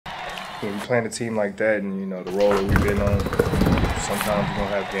when you're playing a team like that and, you know, the role that we've been on, sometimes you're going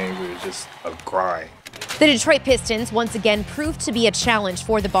to have games where it's just a grind. The Detroit Pistons once again proved to be a challenge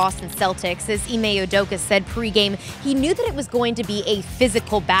for the Boston Celtics. As Ime Udoka said pregame, he knew that it was going to be a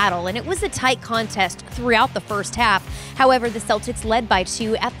physical battle, and it was a tight contest throughout the first half. However, the Celtics led by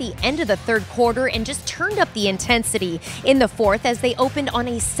 2 at the end of the third quarter and just turned up the intensity in the fourth as they opened on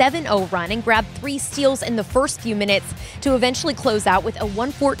a 7-0 run and grabbed 3 steals in the first few minutes to eventually close out with a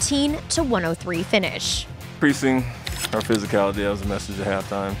 114-103 finish. Increasing our physicality, that was a message at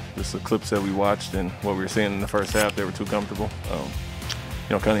halftime. Just the clips that we watched and what we were seeing in the first half, they were too comfortable.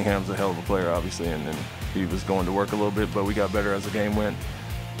 You know, Cunningham's a hell of a player, obviously, and he was going to work a little bit, but we got better as the game went.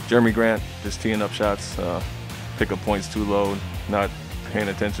 Jeremy Grant just teeing up shots, pick up points too low, not paying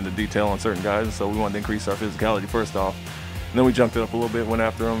attention to detail on certain guys, and so we wanted to increase our physicality first off. And then we jumped it up a little bit, went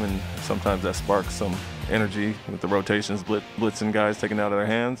after them, and sometimes that sparks some energy with the rotations, blitzing guys taking it out of their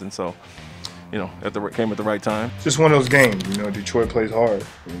hands, and so, you know, came at the right time. Just one of those games, you know, Detroit plays hard.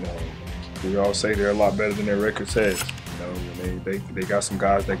 You know, we all say they're a lot better than their record says. You know, they got some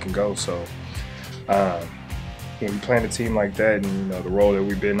guys that can go. So when you're playing a team like that and, you know, the role that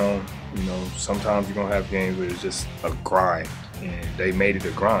we've been on, you know, sometimes you're going to have games where it's just a grind, and they made it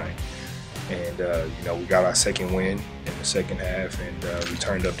a grind. And, you know, we got our second win in the second half, and we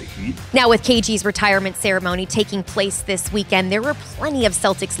turned up the heat. Now, with KG's retirement ceremony taking place this weekend, there were plenty of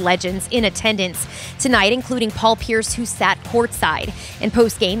Celtics legends in attendance tonight, including Paul Pierce, who sat courtside. In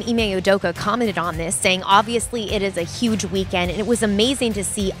postgame, Ime Udoka commented on this, saying, obviously, it is a huge weekend, and it was amazing to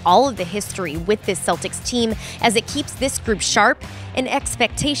see all of the history with this Celtics team as it keeps this group sharp and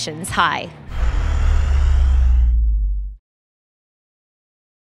expectations high.